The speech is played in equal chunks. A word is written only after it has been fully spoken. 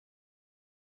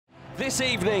This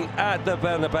evening at the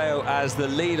Bernabeu, as the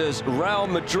leaders Real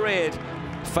Madrid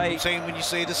face. When you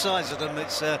see the size of them,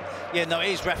 it's yeah, no, it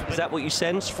is rapid. Is that what you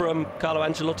sense from Carlo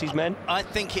Ancelotti's men? I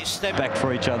think it's back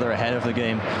for each other ahead of the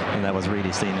game, and that was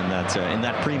really seen in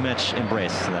that pre-match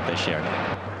embrace that they shared.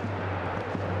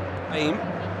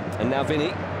 And now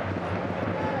Vinny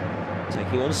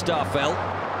taking on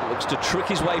Starfelt, looks to trick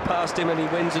his way past him, and he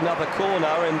wins another corner.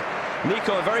 And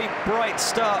Nico, a very bright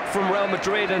start from Real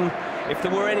Madrid, and if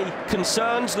there were any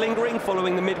concerns lingering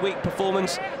following the midweek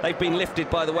performance, they've been lifted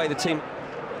by the way the team.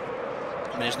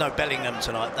 I mean, there's no Bellingham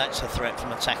tonight. That's a threat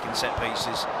from attacking set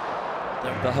pieces.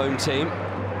 The home team.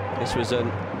 This was an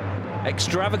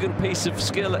extravagant piece of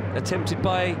skill attempted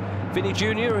by Vinny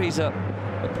Jr. He's a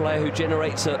player who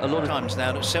generates a lot of times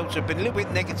now that Celta have been a little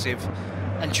bit negative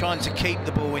and trying to keep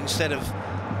the ball instead of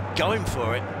going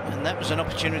for it, and that was an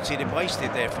opportunity they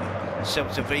wasted there from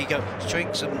Celta. Vigo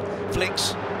streaks and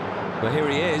flicks. Well, here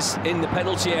he is in the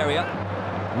penalty area,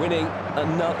 winning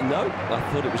another. No, I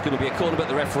thought it was going to be a corner, but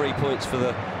the referee points for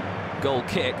the goal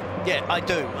kick. Yeah, I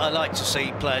do. I like to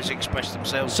see players express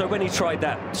themselves. So when he tried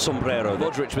that sombrero,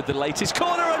 Modric with the latest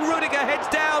corner, and Rudiger heads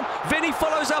down. Vinny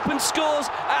follows up and scores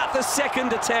at the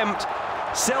second attempt.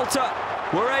 Celta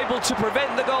were able to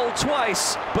prevent the goal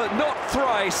twice, but not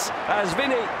thrice, as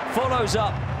Vinny follows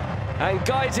up and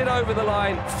guides it over the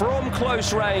line from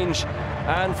close range.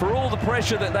 And for all the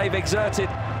pressure that they've exerted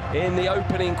in the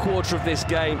opening quarter of this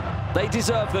game, they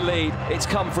deserve the lead. It's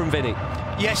come from Vinny.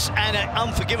 Yes, and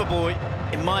unforgivable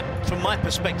from my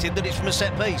perspective that it's from a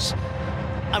set piece.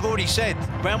 I've already said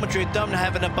Real Madrid don't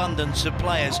have an abundance of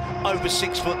players over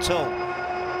 6 foot tall.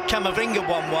 Camavinga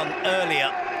won one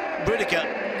earlier.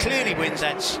 Rudiger clearly wins.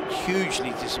 That's hugely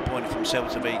disappointing from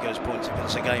Celta Vigo's point of view.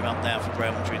 It's a game up now for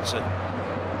Real Madrid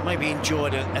to maybe enjoy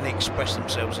it and express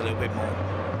themselves a little bit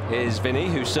more. Here's Vinny,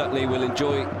 who certainly will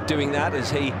enjoy doing that as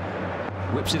he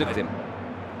whips it at him.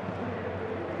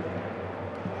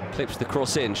 Clips the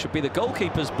cross in. Should be the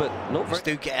goalkeepers, but not very.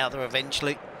 Do get out there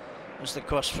eventually. Was the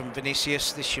cross from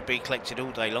Vinicius. This should be collected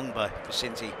all day long by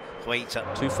Vicente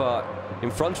Guaita. Too far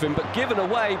in front of him, but given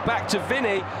away back to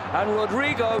Vinny, and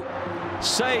Rodrigo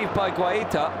saved by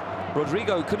Guaita.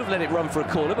 Rodrigo could have let it run for a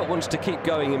corner, but wants to keep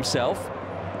going himself.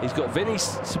 He's got Vinny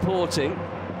supporting.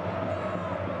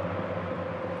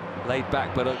 Laid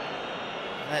back, but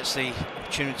that's the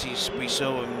opportunities we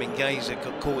saw when Mingueza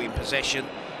got caught in possession.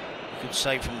 Good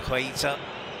save from Guaita.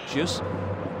 Just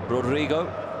Rodrigo,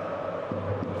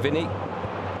 Vinny,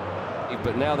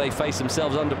 but now they face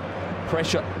themselves under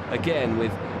pressure again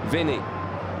with Vinny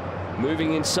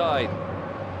moving inside,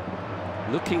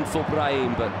 looking for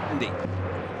Brahim, but Andy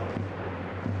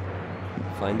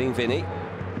finding Vinny.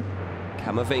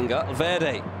 Camavinga,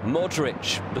 Verde,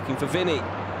 Modric looking for Vinny.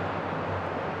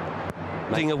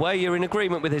 Away, you're in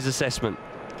agreement with his assessment?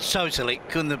 Totally,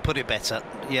 couldn't have put it better.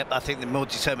 Yep, I think the more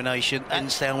determination.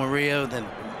 And Stel Mario, then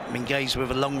Mingueza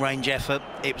with a long-range effort.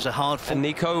 It was a hard fall. And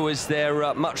Nico, was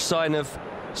there much sign of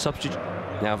substitute?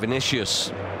 Now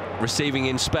Vinicius receiving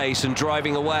in space and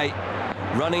driving away,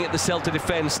 running at the Celta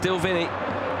defence. Still Vinny.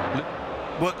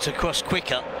 Worked across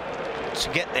quicker to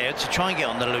get there, to try and get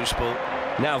on the loose ball.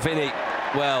 Now Vinny,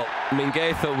 well,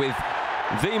 Mingueza with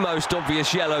the most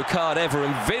obvious yellow card ever,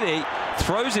 and Vinny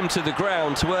throws him to the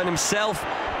ground to earn himself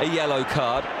a yellow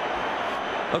card.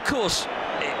 Of course,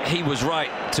 he was right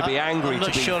to be angry, to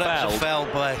be fouled. I'm not sure that was a foul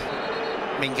by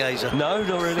Mingueza. No,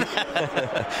 not really.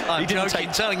 I'm joking,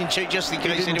 telling in cheek, just in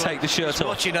case he didn't take the shirt off.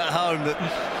 Watching at home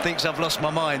that thinks I've lost my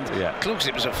mind. Yeah. Of course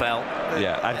it was a foul.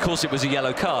 Yeah, and of course it was a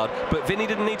yellow card, but Vinny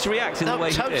didn't need to react in the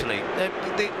way totally. he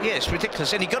did. Yeah, it's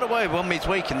ridiculous, and he got away with one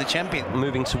midweek in the champion.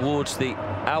 Moving towards the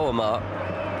hour mark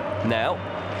now.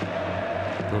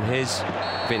 And here's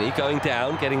Vinny going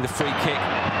down, getting the free kick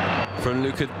from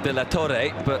Luca de la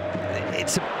Torre, but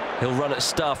he'll run at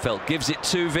Starfelt, gives it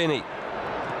to Vinny.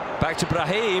 Back to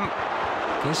Brahim.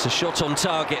 Gets a shot on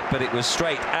target, but it was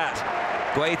straight at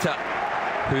Guaita,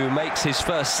 who makes his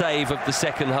first save of the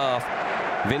second half.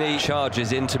 Vinny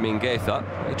charges into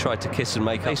Mingueza. He tried to kiss and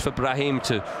make space for Brahim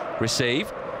to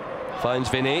receive. Finds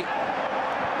Vinny.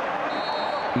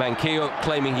 Manquillo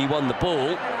claiming he won the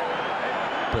ball,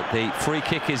 but the free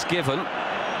kick is given.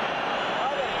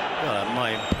 Well,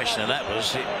 my impression of that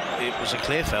was it was a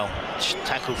clear foul.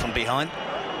 Tackle from behind.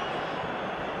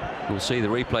 We'll see the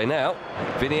replay now.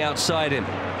 Vinny outside him.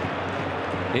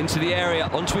 Into the area,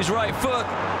 onto his right foot.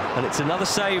 And it's another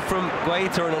save from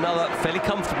Guaita, and another fairly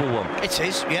comfortable one. It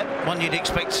is, yeah. One you'd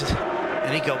expect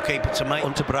any goalkeeper to make.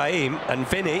 Onto Brahim, and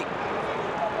Vinny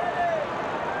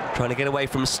trying to get away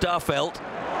from Starfelt.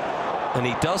 And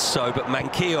he does so, but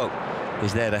Manquillo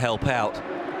is there to help out.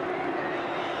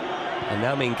 And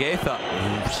now Mingueza,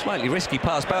 slightly risky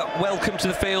pass, but welcome to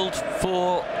the field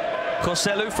for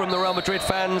Joselu from the Real Madrid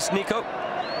fans. Nico?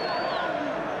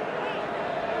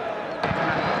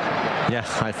 Yeah,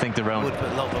 I think the Real... But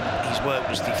a lot of his work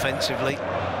was defensively.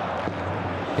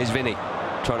 Here's Vinny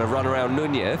trying to run around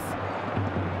Nunez.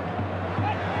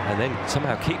 And then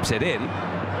somehow keeps it in.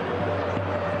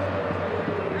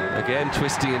 Again,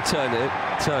 twisting and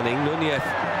turning. Nunez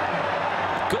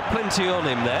got plenty on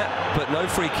him there, but no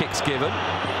free kicks given.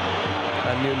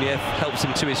 And Nunez helps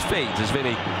him to his feet as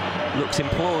Vinny looks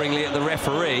imploringly at the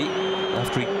referee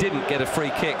after he didn't get a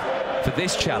free kick for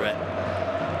this challenge.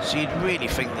 So you'd really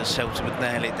think that Celta would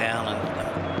nail it down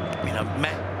and you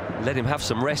know, let him have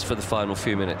some rest for the final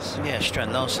few minutes. Yeah,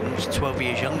 Strand Larsen was 12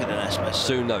 years younger than Aspas.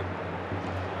 Soon though.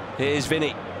 Here's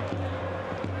Vinny,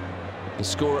 the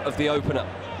scorer of the opener,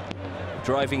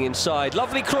 driving inside.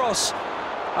 Lovely cross.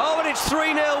 Oh, and it's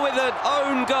 3-0 with an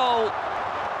own goal.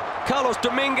 Carlos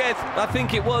Dominguez, I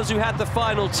think it was, who had the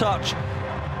final touch.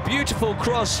 Beautiful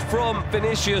cross from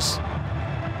Vinicius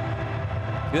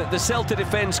that the Celta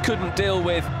defence couldn't deal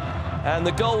with, and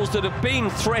the goals that have been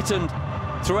threatened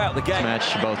throughout the game.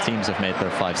 Match, both teams have made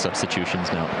their 5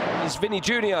 substitutions now. It's Vinny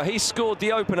Jr. He scored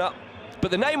the opener, but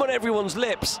the name on everyone's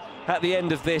lips at the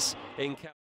end of this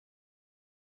encounter.